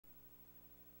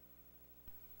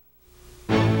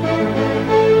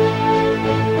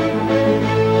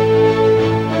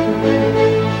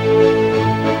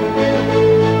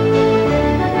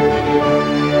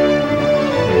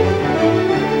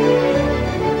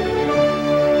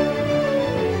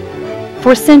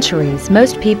For centuries,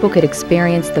 most people could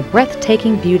experience the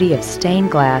breathtaking beauty of stained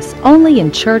glass only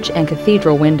in church and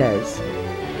cathedral windows.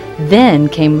 Then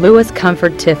came Louis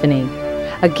Comfort Tiffany,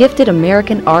 a gifted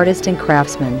American artist and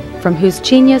craftsman from whose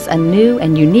genius a new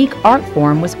and unique art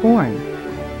form was born.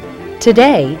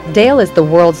 Today, Dale is the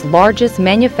world's largest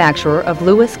manufacturer of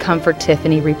Louis Comfort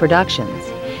Tiffany reproductions,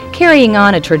 carrying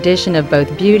on a tradition of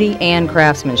both beauty and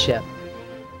craftsmanship.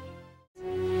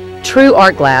 True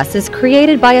art glass is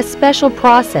created by a special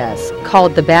process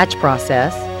called the batch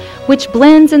process, which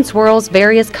blends and swirls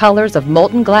various colors of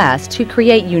molten glass to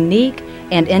create unique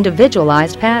and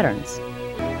individualized patterns.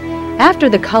 After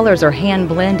the colors are hand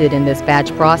blended in this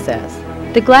batch process,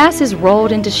 the glass is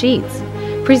rolled into sheets,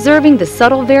 preserving the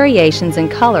subtle variations in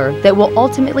color that will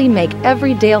ultimately make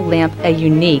every Dale lamp a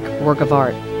unique work of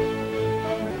art.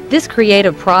 This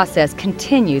creative process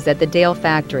continues at the Dale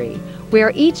factory,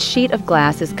 where each sheet of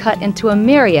glass is cut into a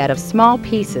myriad of small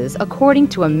pieces according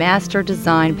to a master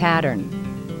design pattern.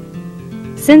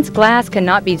 Since glass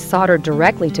cannot be soldered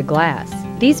directly to glass,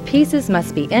 these pieces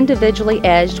must be individually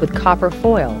edged with copper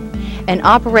foil, an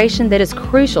operation that is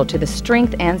crucial to the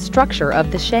strength and structure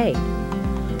of the shade.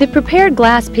 The prepared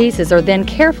glass pieces are then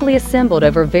carefully assembled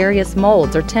over various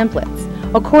molds or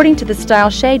templates, according to the style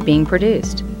shade being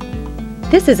produced.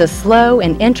 This is a slow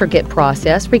and intricate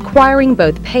process requiring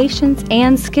both patience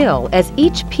and skill, as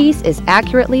each piece is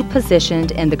accurately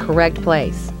positioned in the correct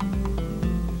place.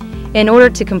 In order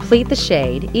to complete the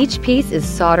shade, each piece is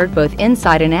soldered both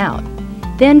inside and out,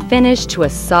 then finished to a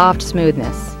soft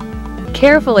smoothness.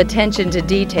 Careful attention to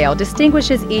detail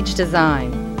distinguishes each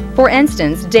design. For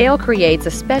instance, Dale creates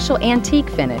a special antique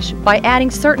finish by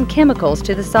adding certain chemicals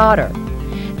to the solder.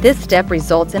 This step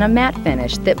results in a matte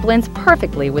finish that blends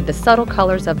perfectly with the subtle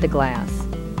colors of the glass.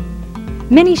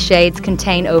 Many shades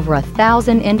contain over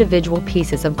 1,000 individual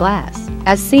pieces of glass,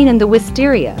 as seen in the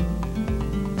wisteria,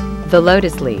 the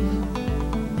lotus leaf,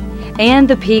 and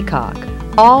the peacock,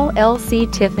 all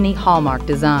LC Tiffany hallmark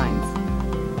designs.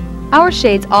 Our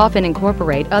shades often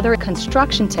incorporate other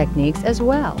construction techniques as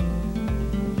well.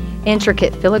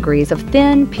 Intricate filigrees of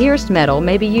thin, pierced metal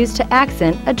may be used to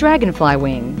accent a dragonfly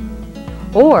wing,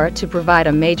 or to provide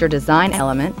a major design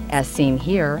element, as seen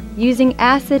here, using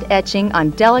acid etching on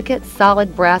delicate,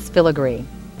 solid brass filigree.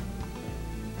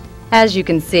 As you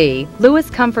can see, Louis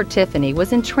Comfort Tiffany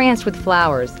was entranced with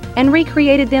flowers and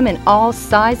recreated them in all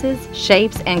sizes,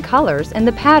 shapes, and colors in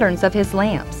the patterns of his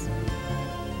lamps.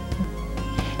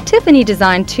 Tiffany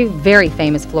designed two very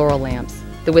famous floral lamps,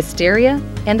 the wisteria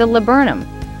and the laburnum,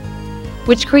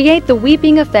 which create the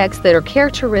weeping effects that are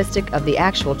characteristic of the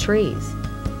actual trees.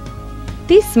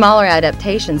 These smaller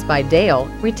adaptations by Dale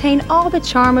retain all the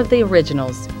charm of the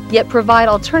originals, yet provide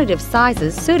alternative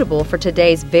sizes suitable for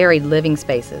today's varied living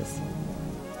spaces.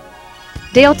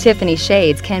 Dale Tiffany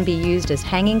shades can be used as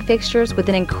hanging fixtures with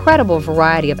an incredible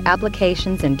variety of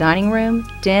applications in dining room,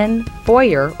 den,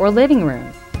 foyer, or living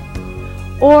room,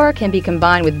 or can be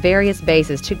combined with various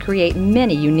bases to create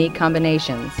many unique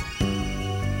combinations.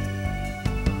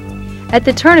 At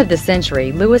the turn of the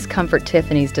century, Louis Comfort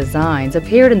Tiffany's designs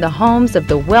appeared in the homes of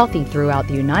the wealthy throughout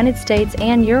the United States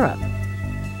and Europe.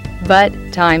 But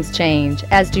times change,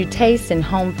 as do tastes in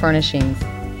home furnishings.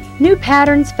 New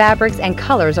patterns, fabrics, and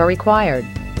colors are required.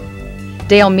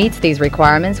 Dale meets these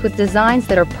requirements with designs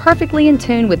that are perfectly in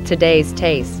tune with today's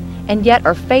tastes, and yet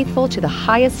are faithful to the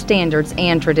highest standards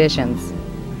and traditions.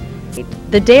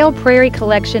 The Dale Prairie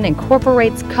Collection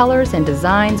incorporates colors and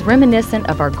designs reminiscent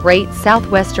of our great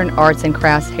Southwestern arts and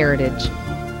crafts heritage.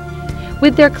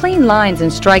 With their clean lines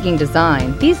and striking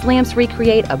design, these lamps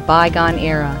recreate a bygone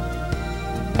era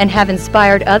and have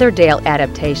inspired other Dale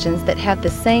adaptations that have the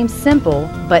same simple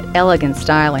but elegant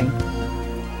styling.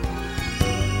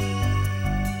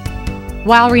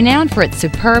 While renowned for its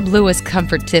superb Louis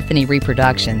Comfort Tiffany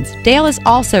reproductions, Dale is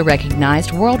also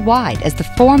recognized worldwide as the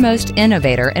foremost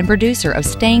innovator and producer of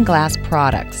stained glass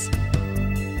products.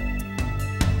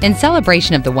 In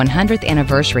celebration of the 100th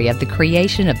anniversary of the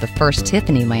creation of the first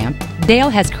Tiffany lamp, Dale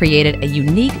has created a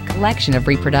unique collection of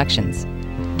reproductions.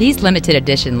 These limited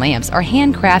edition lamps are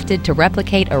handcrafted to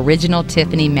replicate original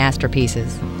Tiffany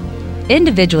masterpieces.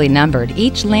 Individually numbered,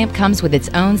 each lamp comes with its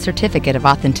own certificate of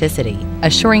authenticity,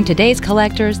 assuring today's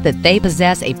collectors that they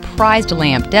possess a prized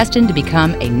lamp destined to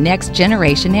become a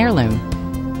next-generation heirloom.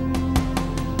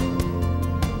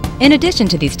 In addition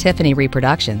to these Tiffany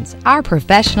reproductions, our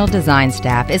professional design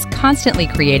staff is constantly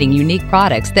creating unique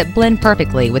products that blend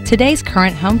perfectly with today's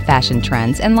current home fashion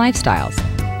trends and lifestyles.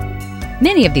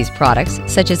 Many of these products,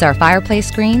 such as our fireplace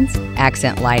screens,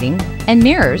 accent lighting, and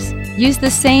mirrors, use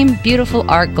the same beautiful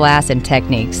art glass and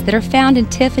techniques that are found in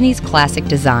Tiffany's classic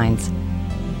designs.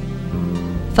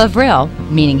 Favril,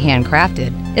 meaning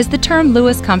handcrafted, is the term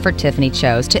Louis Comfort Tiffany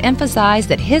chose to emphasize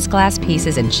that his glass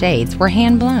pieces and shades were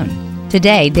hand-blown.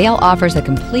 Today, Dale offers a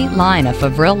complete line of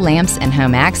Favril lamps and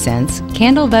home accents,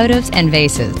 candle votives, and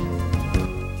vases.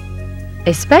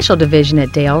 A special division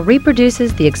at Dale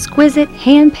reproduces the exquisite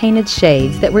hand-painted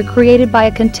shades that were created by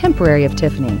a contemporary of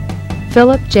Tiffany,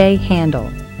 Philip J.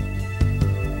 Handel.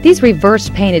 These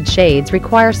reversed painted shades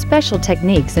require special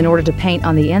techniques in order to paint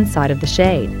on the inside of the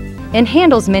shade. In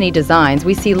Handel's many designs,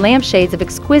 we see lampshades of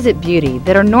exquisite beauty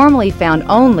that are normally found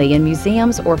only in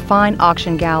museums or fine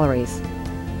auction galleries.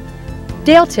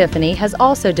 Dale Tiffany has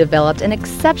also developed an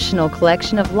exceptional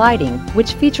collection of lighting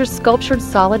which features sculptured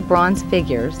solid bronze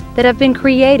figures that have been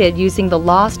created using the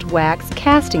lost wax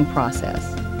casting process.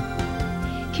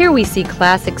 Here we see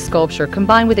classic sculpture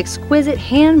combined with exquisite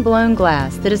hand-blown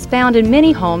glass that is found in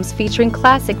many homes featuring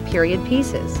classic period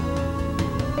pieces.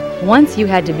 Once you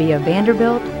had to be a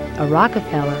Vanderbilt, a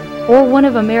Rockefeller, or one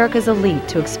of America's elite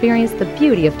to experience the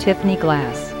beauty of Tiffany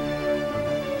glass.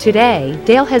 Today,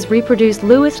 Dale has reproduced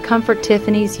Louis Comfort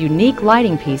Tiffany's unique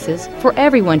lighting pieces for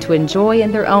everyone to enjoy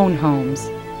in their own homes.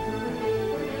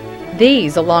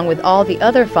 These, along with all the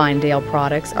other fine Dale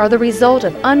products, are the result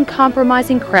of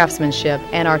uncompromising craftsmanship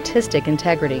and artistic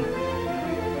integrity.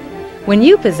 When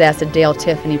you possess a Dale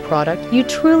Tiffany product, you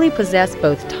truly possess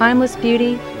both timeless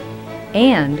beauty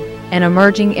and an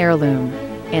emerging heirloom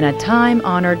and a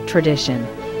time-honored tradition.